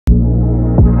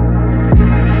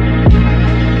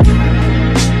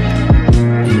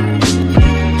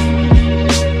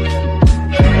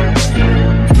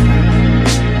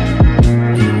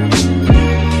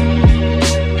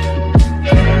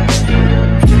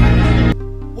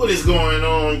is going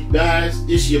on, guys?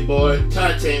 It's your boy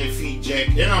TitanicFeet Jack,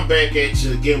 and I'm back at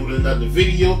you again with another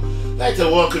video. I'd like to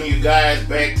welcome you guys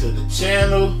back to the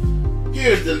channel.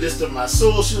 Here's the list of my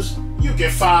socials. You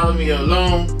can follow me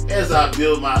along as I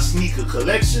build my sneaker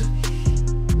collection.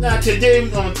 Now today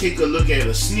we're gonna take a look at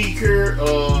a sneaker.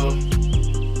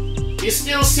 It's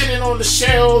still sitting on the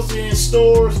shelves in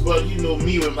stores, but you know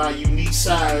me with my unique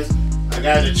size, I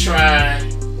gotta try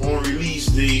on release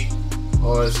day,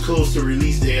 or as close to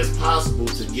release day as possible,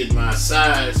 to get my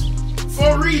size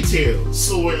for retail.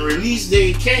 So when release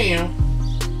day came,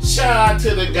 shout out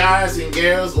to the guys and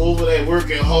gals over there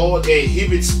working hard at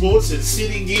hibbettsports and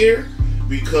City Gear,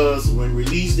 because when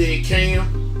release day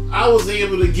came, I was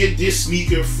able to get this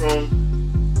sneaker from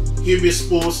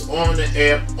hibbettsports on the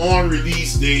app on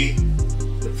release day.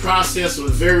 The process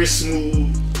was very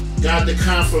smooth. Got the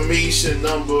confirmation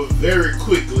number very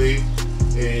quickly,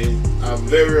 and I'm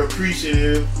very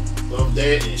appreciative of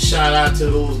that, and shout out to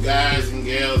those guys and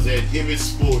gals at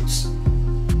hibbettsports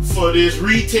for this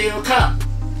retail cop.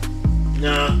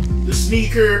 Now the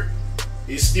sneaker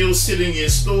is still sitting in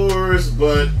stores,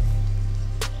 but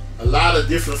a lot of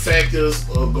different factors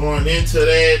are going into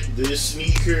that. This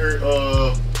sneaker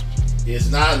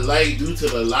is not light due to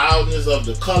the loudness of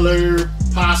the color,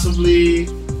 possibly.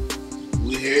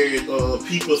 We heard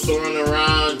people throwing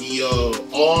around the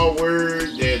R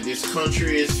word, that this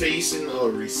country is facing a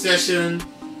recession.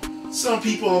 Some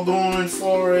people are going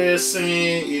far as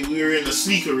saying we're in a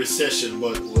sneaker recession,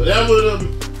 but whatever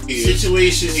the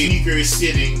situation, sneaker is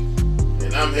sitting,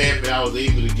 and I'm happy I was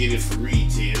able to get it for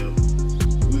retail.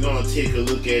 We're gonna take a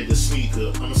look at the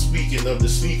sneaker. I'm speaking of the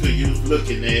sneaker you're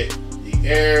looking at, the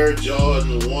Air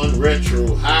Jordan 1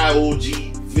 Retro High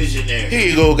OG Visionaire. Here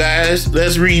you go, guys.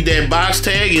 Let's read that box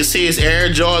tag. It says Air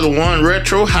Jordan 1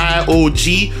 Retro High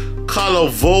OG, color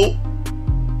Volt,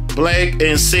 black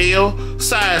and sale,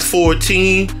 size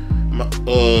 14,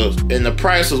 and the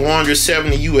price was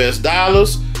 $170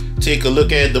 US. Take a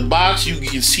look at the box. You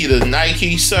can see the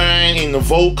Nike sign in the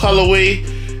Volt colorway,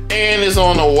 and it's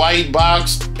on a white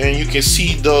box, and you can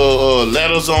see the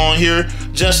letters on here,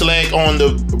 just like on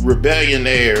the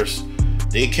Rebellionairs.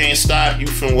 They can't stop you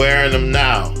from wearing them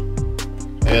now.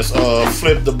 Let's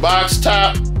flip the box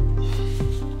top.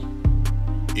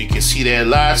 You can see that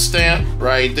lot stamp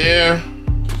right there,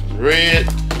 red.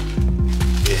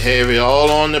 You have it all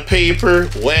on the paper,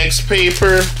 wax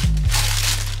paper.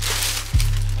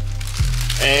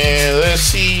 And let's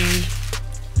see,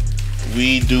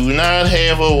 we do not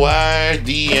have a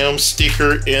YDM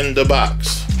sticker in the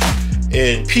box.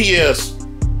 And P.S.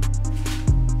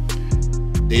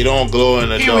 they don't glow in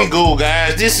the dark. Here we go,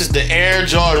 guys. This is the Air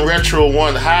Jordan Retro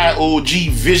 1 High OG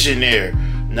Visionaire.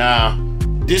 Now,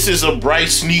 this is a bright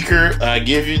sneaker, I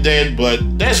give you that, but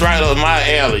that's right up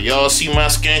my alley. Y'all see my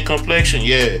skin complexion?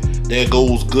 Yeah, that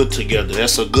goes good together.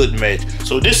 That's a good match.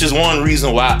 So this is one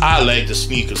reason why I like the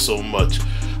sneaker so much.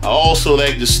 I also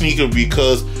like the sneaker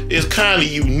because it's kind of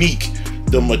unique.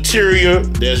 The material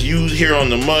that's used here on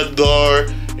the mud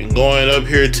guard and going up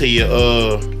here to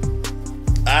your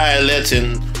eyelets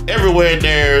and everywhere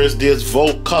there is this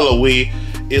Volt colorway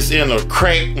is in a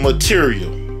cracked material.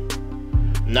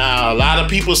 Now a lot of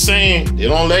people saying they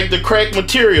don't like the cracked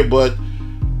material, but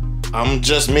I'm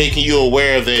just making you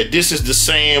aware that this is the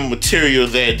same material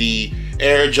that the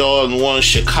Air Jordan 1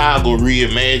 Chicago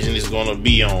Reimagined is gonna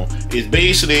be on. It's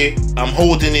basically, I'm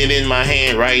holding it in my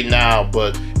hand right now,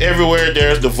 but everywhere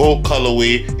there's the Volt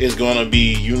colorway is gonna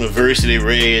be University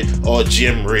Red or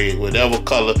Gem Red, whatever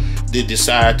color they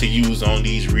decide to use on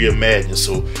these Reimagined.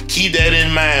 So keep that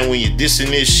in mind when you're dissing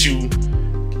this shoe.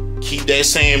 Keep that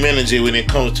same energy when it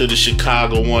comes to the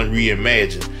Chicago 1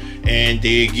 Reimagined. And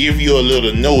they give you a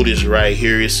little notice right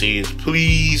here. It says,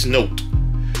 please note,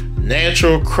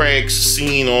 natural cracks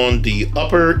seen on the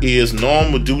upper is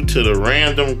normal due to the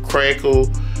random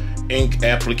crackle ink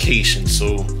application.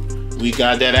 So we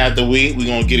got that out the way. We're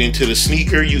gonna get into the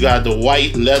sneaker. You got the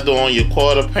white leather on your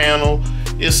quarter panel.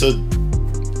 It's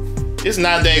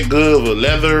not that good of a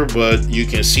leather, but you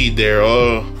can see there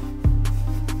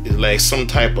it's like some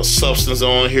type of substance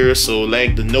on here. So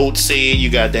like the note said, you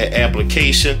got that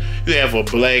application. You have a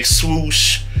black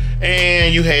swoosh,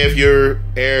 and you have your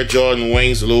Air Jordan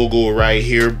Wings logo right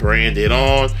here branded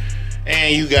on,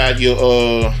 and you got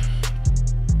your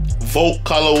Volt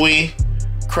colorway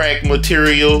crack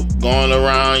material going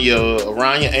around your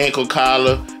ankle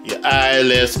collar, your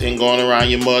eyelets, and going around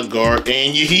your mud guard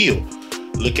and your heel.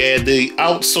 Look at the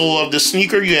outsole of the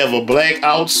sneaker. You have a black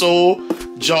outsole,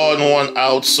 Jordan 1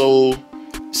 outsole.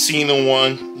 Seen them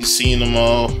one, you seen them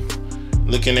all.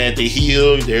 Looking at the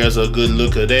heel, there's a good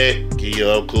look of that. Give you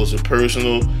up close and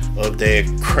personal of that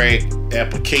crack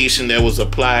application that was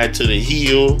applied to the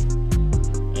heel.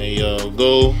 There you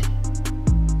go.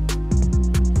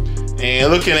 And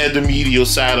looking at the medial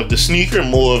side of the sneaker,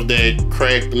 more of that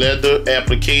cracked leather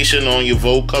application on your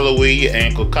Volt colorway, your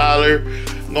ankle collar,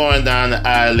 going down the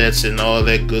eyelets and all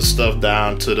that good stuff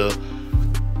down to the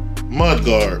mud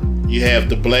guard. You have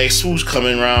the black swoosh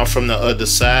coming around from the other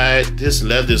side. This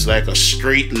leather is like a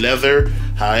straight leather.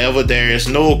 However, there is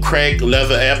no cracked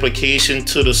leather application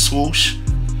to the swoosh.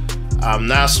 I'm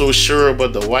not so sure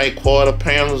about the white quarter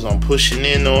panels. I'm pushing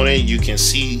in on it. You can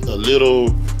see a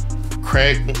little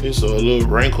crackness or a little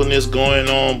wrinkleness going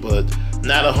on, but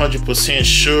not 100%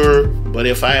 sure. But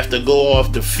if I have to go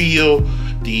off the feel,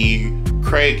 the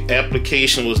crack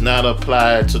application was not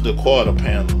applied to the quarter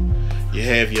panel. You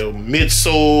have your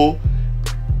midsole,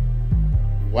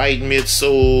 white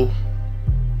midsole,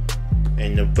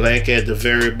 and the black at the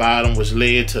very bottom was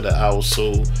laid to the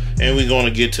outsole. And we're going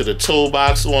to get to the toe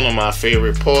box, one of my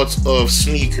favorite parts of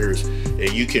sneakers.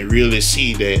 And you can really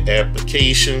see that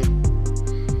application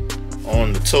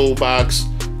on the toe box.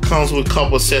 Comes with a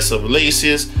couple sets of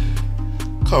laces.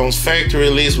 Comes factory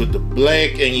lace with the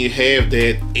black, and you have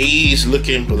that aged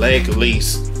looking black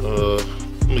lace.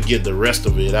 I'm gonna get the rest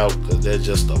of it out because that's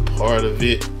just a part of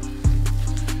it.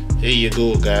 Here you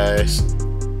go, guys.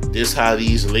 This how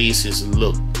these laces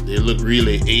look. They look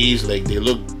really aged, like they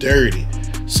look dirty.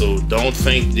 So don't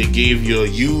think they gave you a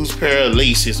used pair of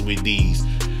laces with these.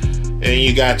 And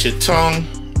you got your tongue,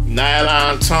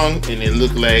 nylon tongue, and it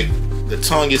look like the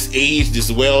tongue is aged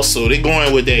as well. So they're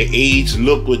going with that aged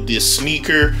look with this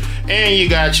sneaker. And you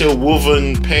got your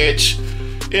woven patch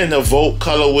in the Volt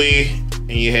colorway.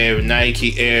 And you have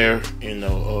Nike Air in the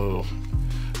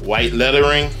white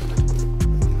lettering.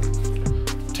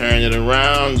 Turn it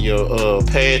around. Your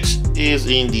patch is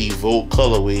in the Volt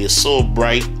colorway. It's so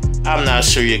bright. I'm not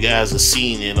sure you guys are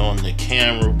seeing it on the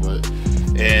camera, but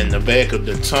and the back of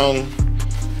the tongue.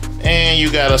 And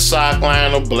you got a sock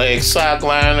liner, black sock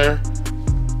liner.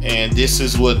 And this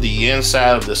is what the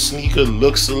inside of the sneaker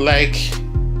looks like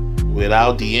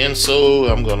without the insole.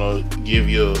 I'm gonna give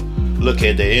you a look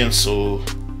at the insole,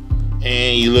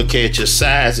 and you look at your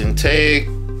size and tag.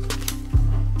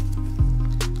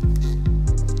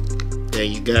 There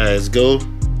you guys go.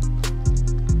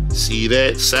 See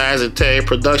that size and tag,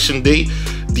 production date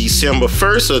December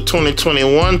 1st of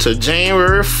 2021 to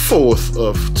January 4th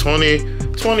of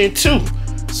 2022.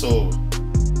 So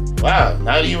wow,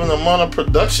 not even a month of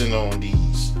production on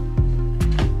these.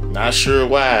 Not sure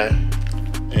why.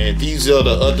 And these are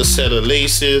the other set of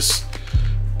laces.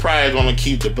 Probably gonna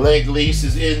keep the black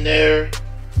laces in there.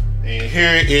 And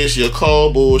here is your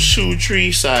cardboard shoe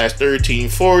tree, size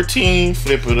 13-14.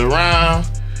 Flip it around.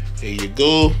 There you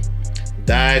go.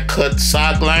 Die cut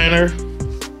sock liner.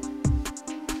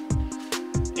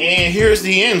 And here's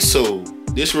the insole.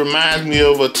 This reminds me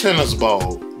of a tennis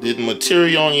ball. The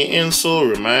material on your insole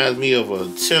reminds me of a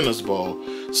tennis ball.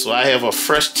 So I have a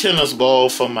fresh tennis ball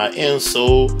for my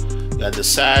insole. Got the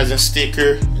sizing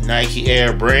sticker, Nike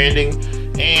Air branding.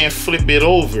 And flip it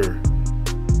over.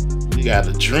 We got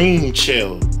a dream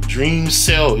cell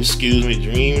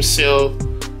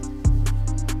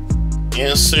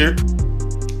insert.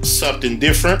 Something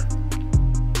different.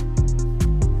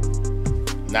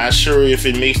 Not sure if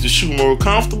it makes the shoe more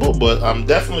comfortable, but I'm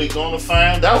definitely gonna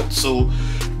find out. So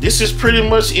this is pretty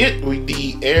much it with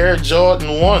the Air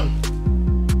Jordan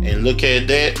 1. And look at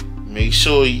that. Make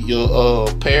sure your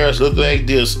pairs look like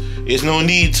this. There's no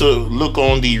need to look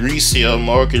on the resale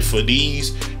market for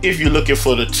these if you're looking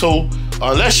for the toe.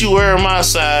 Unless you wear my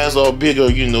size or bigger,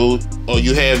 you know, or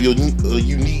you have your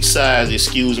unique size,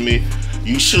 excuse me.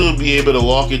 You should be able to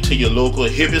walk into your local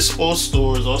hibbettsports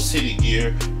stores or City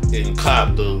Gear and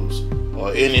cop those,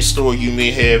 or any store you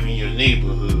may have in your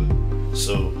neighborhood.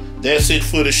 So that's it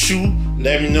for the shoe.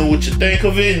 Let me know what you think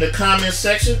of it in the comment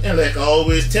section. And like I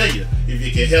always tell you, if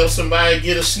you can help somebody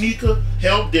get a sneaker,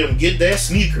 help them get that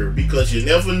sneaker, because you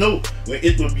never know when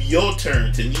it will be your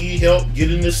turn to need help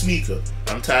getting the sneaker.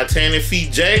 I'm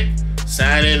TitanicFeet Jack,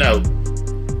 signing out.